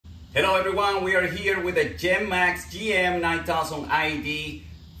Hello everyone, we are here with the GenMax GM9000iED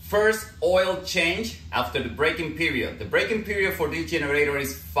first oil change after the break-in period. The break-in period for this generator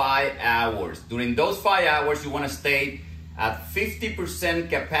is 5 hours. During those 5 hours, you want to stay at 50%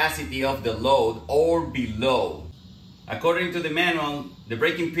 capacity of the load or below. According to the manual, the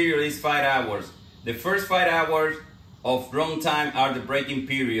break-in period is 5 hours. The first 5 hours of runtime are the break-in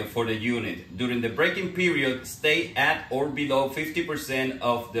period for the unit. During the break-in period, stay at or below 50%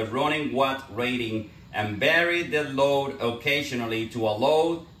 of the running watt rating and vary the load occasionally to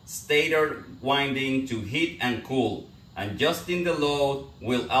allow stator winding to heat and cool. Adjusting the load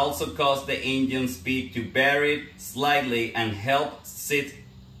will also cause the engine speed to vary slightly and help sit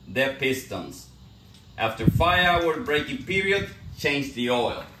the pistons. After 5-hour break-in period, change the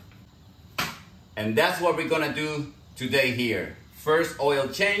oil. And that's what we're gonna do today here. First oil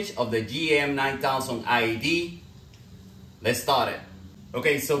change of the GM9000iED. Let's start it.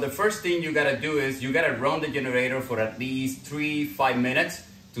 Okay, so the first thing you gotta do is you gotta run the generator for at least 3-5 minutes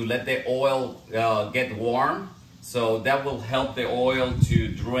to let the oil get warm. So that will help the oil to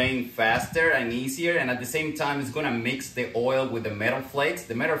drain faster and easier, and at the same time it's gonna mix the oil with the metal flakes.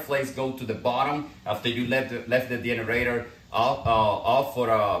 The metal flakes go to the bottom after you left the generator off for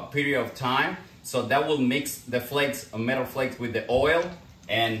a period of time. So that will mix the flakes, metal flakes, with the oil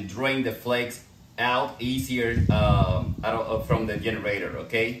and drain the flakes out easier from the generator,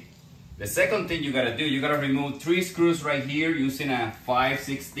 okay? The second thing you gotta do, you gotta remove 3 screws right here using a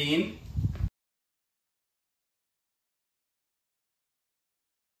 5/16.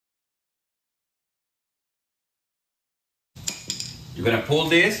 You're gonna pull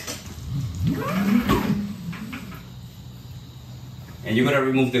this and you're gonna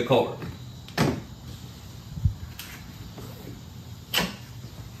remove the cover.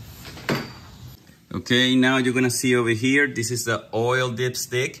 Okay, now you're gonna see over here, this is the oil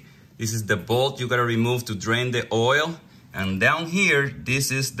dipstick. This is the bolt you gotta remove to drain the oil. And down here, this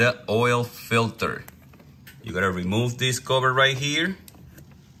is the oil filter. You gotta remove this cover right here.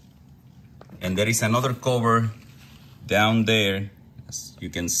 And there is another cover down there. As you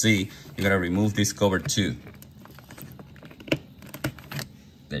can see, you gotta remove this cover too.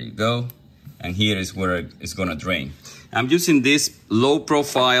 There you go. And here is where it's gonna drain. I'm using this low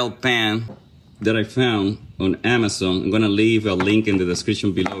profile pan that I found on Amazon. I'm gonna leave a link in the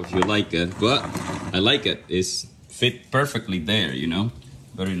description below if you like it, but I like it. It's fit perfectly there, you know,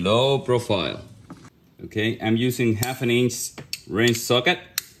 very low profile. Okay, I'm using 1/2 inch range socket.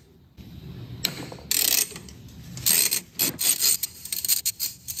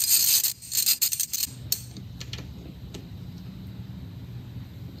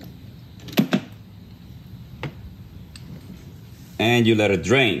 And you let it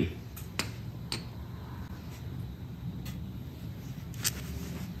drain.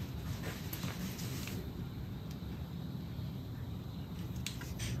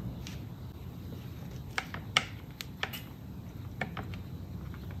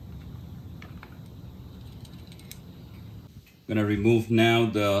 I'm gonna remove now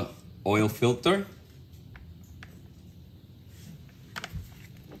the oil filter.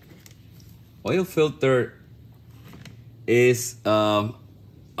 Oil filter is a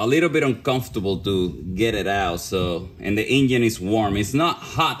little bit uncomfortable to get it out, so, and the engine is warm. It's not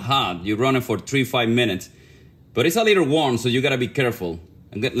hot. You run it for 3-5 minutes, but it's a little warm, so you gotta be careful.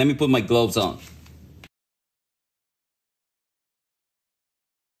 Let me put my gloves on.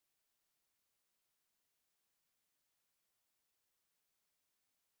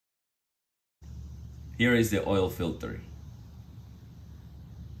 Here is the oil filter.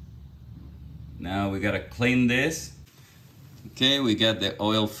 Now we gotta clean this. Okay, we got the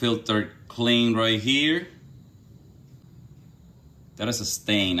oil filter clean right here. That is a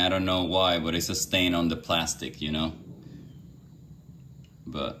stain, I don't know why, but it's a stain on the plastic, you know.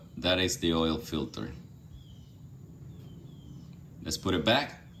 But that is the oil filter. Let's put it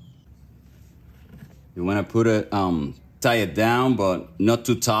back. You wanna put it, tie it down, but not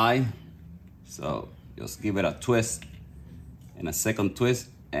too tight. So just give it a twist and a second twist,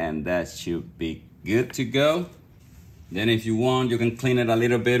 and that should be good to go. Then if you want, you can clean it a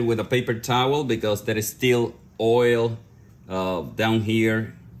little bit with a paper towel because there is still oil down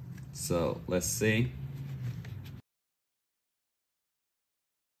here. So let's see.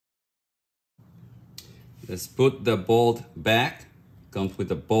 Let's put the bolt back. Comes with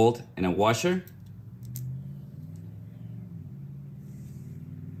a bolt and a washer.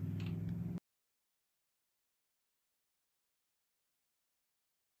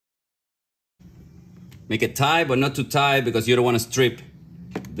 Make it tight, but not too tight because you don't want to strip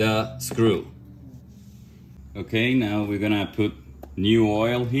the screw. Okay, now we're gonna put new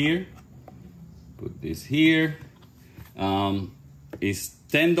oil here. Put this here. It's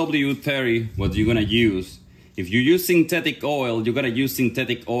 10W30 what you're gonna use. If you use synthetic oil, you're gonna use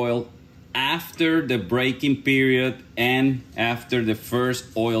synthetic oil after the break-in period and after the first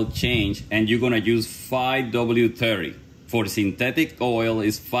oil change, and you're gonna use 5W30. For synthetic oil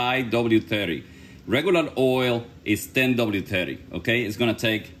is 5W30. Regular oil is 10W30, okay? It's gonna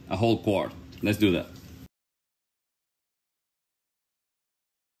take a whole quart. Let's do that.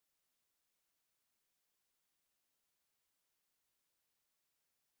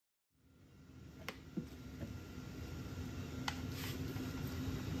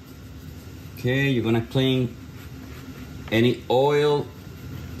 Okay, you're gonna clean any oil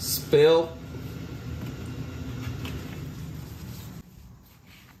spill.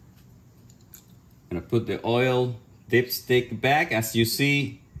 Gonna put the oil dipstick back. As you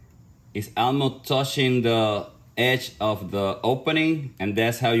see, it's almost touching the edge of the opening, and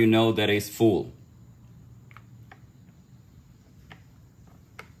that's how you know that it's full.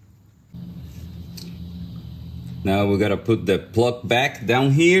 Now we gotta put the plug back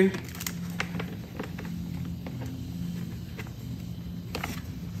down here.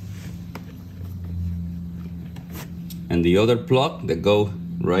 And the other plug that go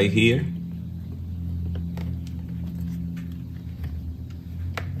right here.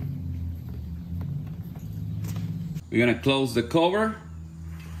 We're gonna close the cover.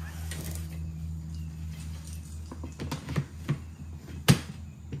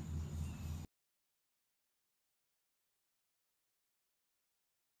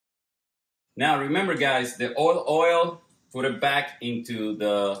 Now remember guys, the oil, put it back into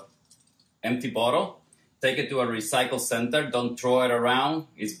the empty bottle. Take it to a recycle center. Don't throw it around.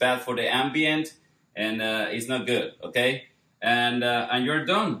 It's bad for the ambient and it's not good, okay? And you're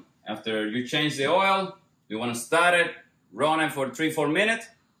done. After you change the oil, you want to start it, run it for 3-4 minutes,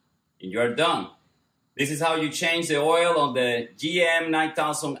 and you're done. This is how you change the oil on the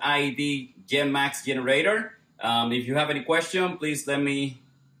GM9000iED GenMax generator. If you have any question, please let me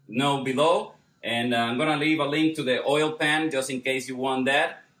know below. And I'm gonna leave a link to the oil pan just in case you want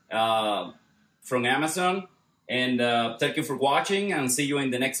that. From Amazon, and thank you for watching, and see you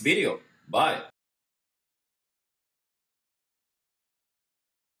in the next video. Bye.